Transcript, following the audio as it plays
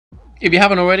If you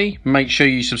haven't already, make sure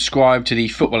you subscribe to the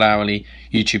Football Hourly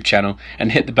YouTube channel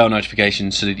and hit the bell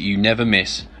notification so that you never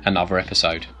miss another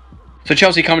episode. So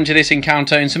Chelsea coming to this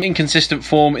encounter in some inconsistent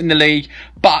form in the league,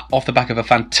 but off the back of a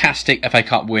fantastic FA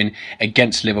Cup win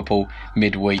against Liverpool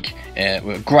midweek.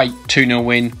 A great 2-0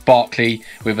 win, Barkley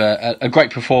with a great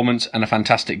performance and a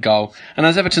fantastic goal. And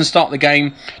as Everton start the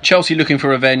game, Chelsea looking for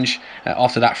revenge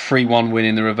after that 3-1 win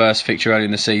in the reverse fixture early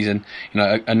in the season. You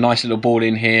know, a nice little ball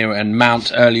in here, and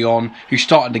Mount early on, who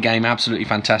started the game absolutely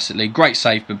fantastically. Great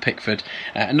save from Pickford.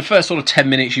 In the first sort of 10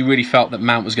 minutes, you really felt that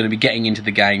Mount was going to be getting into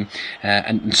the game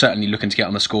and certainly looking to get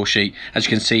on the score sheet. As you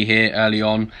can see here early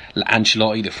on,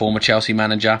 Ancelotti, the former Chelsea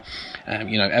manager,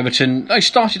 you know, Everton, they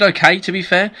started okay, to be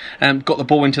fair. Got the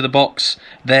ball into the box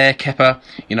there. Kepa,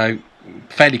 you know,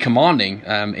 fairly commanding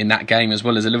in that game as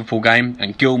well as the Liverpool game,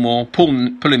 and Gilmour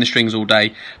pulling the strings all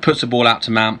day, puts the ball out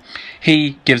to Mount.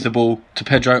 He gives the ball to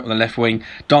Pedro on the left wing,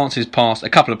 dances past a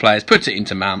couple of players, puts it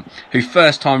into Mount, who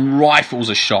first time rifles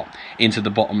a shot into the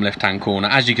bottom left hand corner,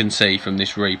 as you can see from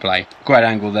this replay. Great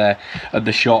angle there of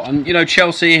the shot. And you know,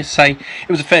 Chelsea, say it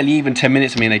was a fairly even 10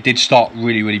 minutes. I mean, they did start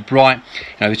really bright.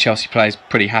 You know, the Chelsea players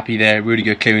pretty happy there, really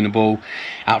good clearing the ball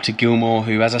out to Gilmour,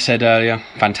 who, as I said earlier,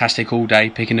 fantastic all day,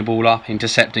 picking the ball up,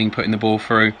 intercepting, putting the ball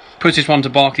through. Puts this one to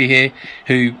Barkley here,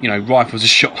 who, you know, rifles a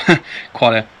shot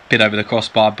quite a bit over the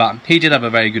crossbar, but he did have a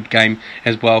very good game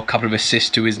as well. A couple of assists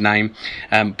to his name.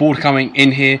 Ball coming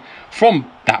in here from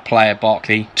that player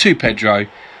Barkley to Pedro,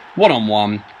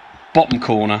 one-on-one, bottom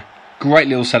corner. Great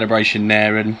little celebration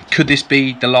there. And could this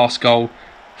be the last goal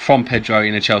from Pedro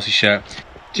in a Chelsea shirt?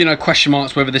 You know, question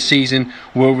marks whether the season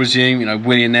will resume. You know,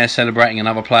 Willian there celebrating,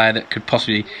 another player that could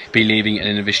possibly be leaving at the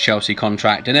end of his Chelsea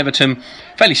contract. And Everton,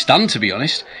 fairly stunned, to be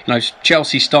honest. You know,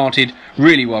 Chelsea started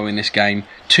really well in this game,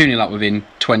 2-0 up within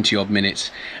 20 odd minutes,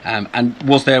 and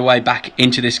was their way back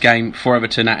into this game for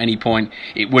Everton at any point.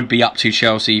 It would be up to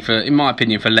Chelsea, for, in my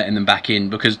opinion, for letting them back in,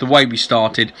 because the way we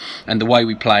started and the way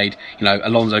we played, you know,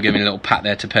 Alonso giving a little pat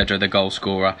there to Pedro, the goal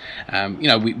scorer. You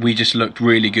know, we just looked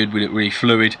really good. We looked really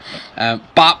fluid.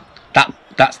 But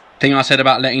that thing I said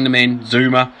about letting them in,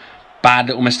 Zuma, bad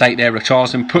little mistake there.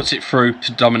 Richarlison puts it through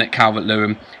to Dominic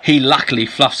Calvert-Lewin. He luckily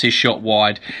fluffs his shot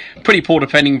wide. Pretty poor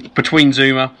defending between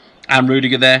Zuma and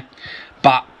Rudiger there,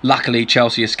 but luckily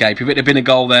Chelsea escaped. If it had been a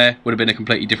goal there, would have been a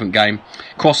completely different game.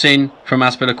 Cross in from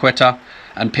Azpilicueta,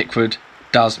 and Pickford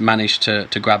does manage to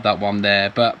grab that one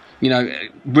there. But you know,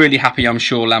 really happy, I'm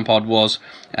sure Lampard was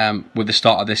with the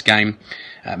start of this game.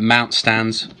 Mount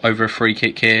stands over a free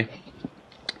kick here,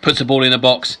 puts the ball in the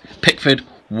box. Pickford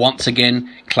once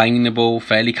again claiming the ball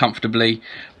fairly comfortably,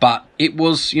 but it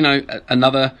was, you know,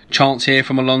 another chance here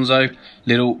from Alonso.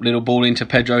 Little ball into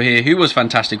Pedro here, who was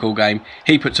fantastic all game.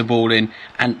 He puts a ball in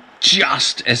and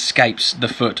just escapes the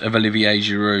foot of Olivier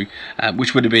Giroud,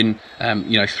 which would have been,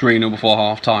 you know, 3-0 before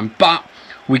half time. But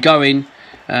we go in,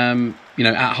 you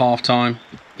know, at half time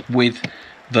with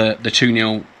the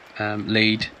 2-0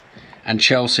 lead. And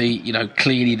Chelsea, you know,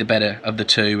 clearly the better of the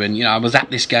two. And, you know, I was at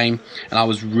this game and I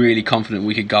was really confident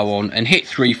we could go on and hit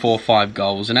 3, 4, 5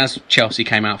 goals. And as Chelsea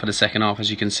came out for the second half, as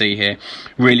you can see here,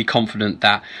 really confident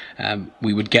that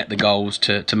we would get the goals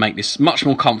to make this much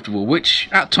more comfortable, which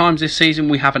at times this season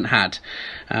we haven't had.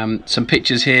 Some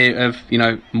pictures here of, you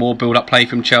know, more build-up play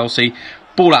from Chelsea.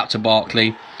 Ball out to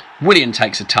Barkley. Willian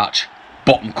takes a touch.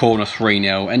 Bottom corner,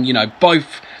 3-0. And, you know,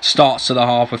 both starts to the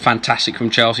half were fantastic from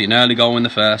Chelsea. An early goal in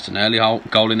the first, an early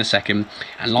goal in the second.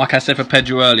 And like I said for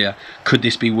Pedro earlier, could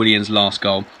this be Willian's last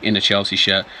goal in a Chelsea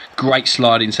shirt? Great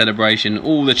sliding celebration.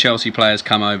 All the Chelsea players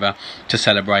come over to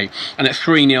celebrate. And at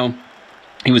 3-0,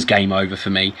 it was game over for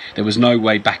me. There was no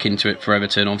way back into it for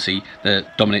Everton. Obviously, the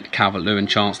Dominic Calvert-Lewin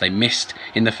chance they missed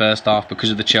in the first half because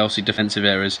of the Chelsea defensive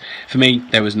errors. For me,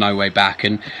 there was no way back.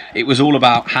 And it was all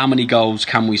about how many goals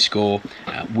can we score.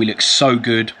 We looked so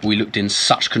good. We looked in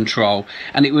such control.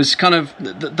 And it was kind of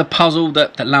the puzzle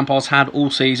that Lampard's had all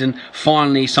season.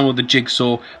 Finally, some of the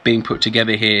jigsaw being put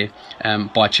together here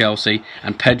by Chelsea.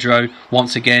 And Pedro,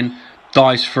 once again,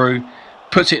 dives through,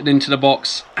 puts it into the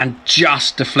box and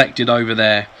just deflected over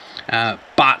there.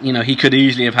 But, you know, he could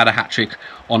easily have had a hat-trick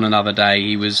on another day.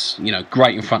 He was, you know,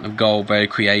 great in front of goal, very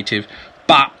creative.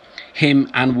 But him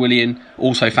and Willian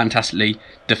also fantastically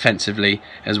defensively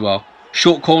as well.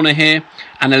 Short corner here,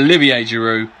 and Olivier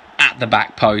Giroud at the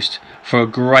back post for a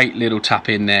great little tap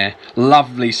in there.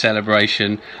 Lovely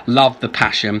celebration, loved the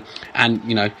passion, and,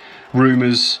 you know,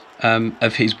 rumours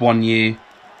of his 1 year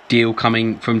deal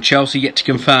coming from Chelsea, yet to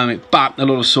confirm it, but a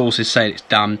lot of sources say it's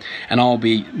done, and I'll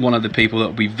be one of the people that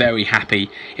will be very happy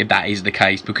if that is the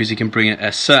case, because he can bring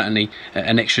certainly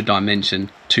an extra dimension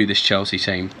to this Chelsea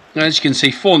team. Now, as you can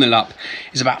see, 4-0 up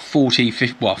is about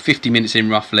 50 minutes in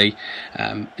roughly.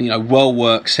 Well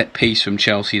worked set piece from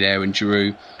Chelsea there, and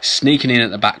Giroud sneaking in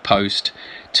at the back post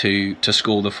to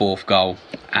score the 4th goal.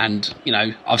 And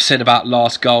I've said about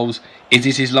last goals, is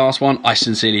this his last one? I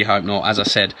sincerely hope not, as I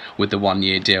said, with the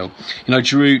 1-year deal.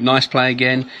 Giroud, nice play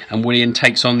again, and Willian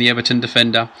takes on the Everton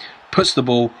defender, puts the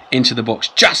ball into the box,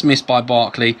 just missed by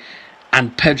Barkley,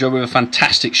 and Pedro with a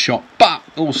fantastic shot, but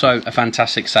also a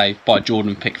fantastic save by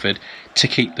Jordan Pickford to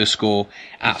keep the score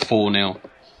at 4-0.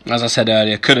 As I said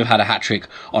earlier, could have had a hat-trick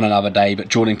on another day, but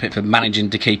Jordan Pickford managing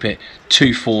to keep it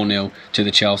to 4-0 to the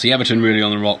Chelsea. Everton really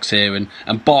on the rocks here,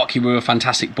 and Barkley with a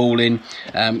fantastic ball in.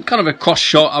 Kind of a cross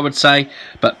shot, I would say,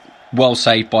 but well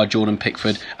saved by Jordan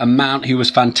Pickford. And Mount, who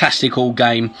was fantastic all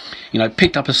game,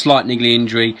 picked up a slight niggly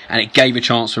injury, and it gave a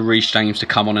chance for Reece James to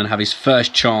come on and have his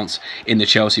first chance in the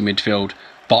Chelsea midfield.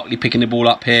 Barkley picking the ball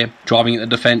up here, driving at the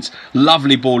defence.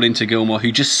 Lovely ball into Gilmour,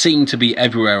 who just seemed to be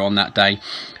everywhere on that day.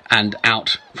 And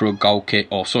out for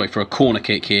a for a corner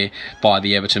kick here by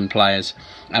the Everton players.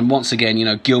 And once again,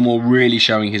 Gilmour really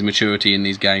showing his maturity in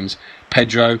these games.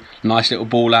 Pedro, nice little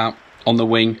ball out on the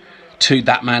wing to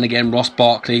that man again, Ross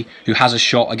Barkley, who has a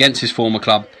shot against his former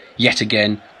club. Yet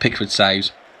again, Pickford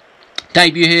saves.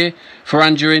 Debut here for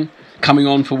Anjorin, coming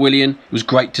on for Willian. It was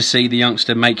great to see the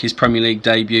youngster make his Premier League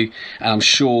debut, and I'm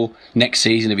sure next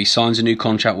season, if he signs a new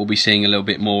contract, we'll be seeing a little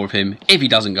bit more of him if he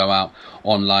doesn't go out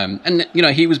on loan. And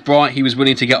he was bright, he was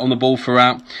willing to get on the ball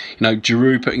throughout.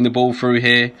 Giroud putting the ball through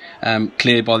here,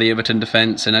 cleared by the Everton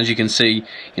defence, and as you can see,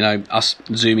 us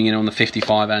zooming in on the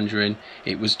 55 Anjorin,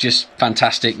 it was just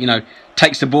fantastic.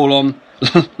 Takes the ball on,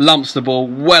 lumps the ball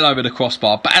well over the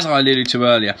crossbar, but as I alluded to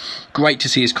earlier, great to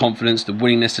see his confidence, the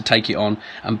willingness to take it on,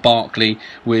 and Barkley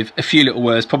with a few little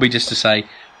words, probably just to say,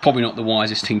 probably not the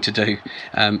wisest thing to do,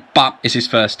 but it's his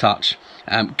first touch.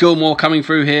 Gilmour coming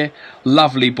through here,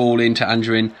 lovely ball into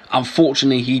Anjorin.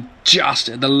 Unfortunately, he just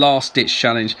at the last ditch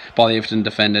challenge by the Everton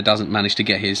defender doesn't manage to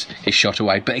get his shot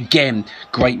away, but again,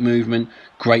 great movement,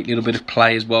 great little bit of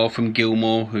play as well from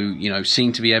Gilmour, who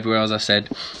seemed to be everywhere, as I said.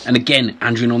 And again,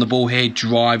 Anjorin on the ball here,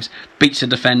 drives, beats the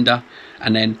defender,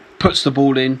 and then puts the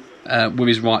ball in with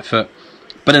his right foot.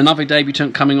 But another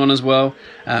debutant coming on as well,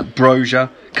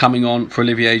 Broja coming on for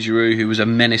Olivier Giroud, who was a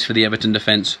menace for the Everton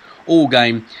defence all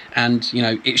game. And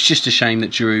it's just a shame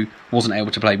that Giroud wasn't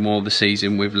able to play more of the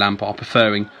season, with Lampard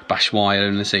preferring Batshuayi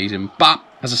in the season. But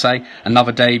as I say,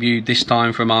 another debut, this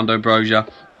time for Armando Broja.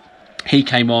 He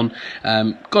came on,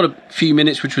 got a few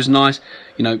minutes, which was nice.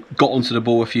 Got onto the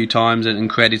ball a few times and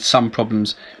created some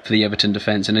problems for the Everton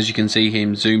defence. And as you can see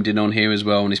him zoomed in on here as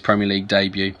well on his Premier League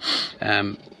debut.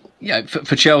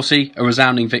 For Chelsea, a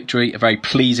resounding victory, a very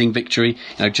pleasing victory.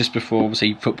 Just before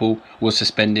obviously football was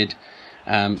suspended.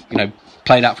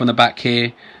 Played out from the back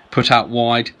here, put out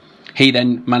wide. He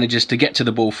then manages to get to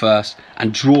the ball first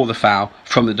and draw the foul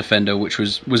from the defender, which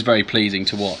was very pleasing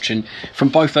to watch. And from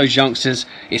both those youngsters,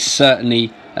 it's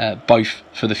certainly both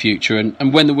for the future.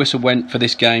 And when the whistle went for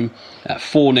this game,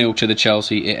 4-0 to the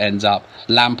Chelsea, it ends up.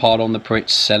 Lampard on the pitch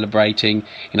celebrating,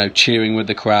 cheering with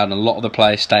the crowd, and a lot of the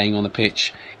players staying on the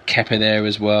pitch. Kepa there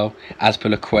as well.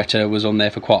 Azpilicueta was on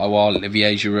there for quite a while.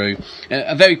 Olivier Giroud.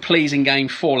 A very pleasing game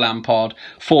for Lampard,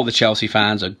 for the Chelsea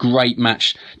fans. A great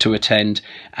match to attend.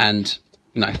 And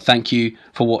thank you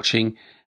for watching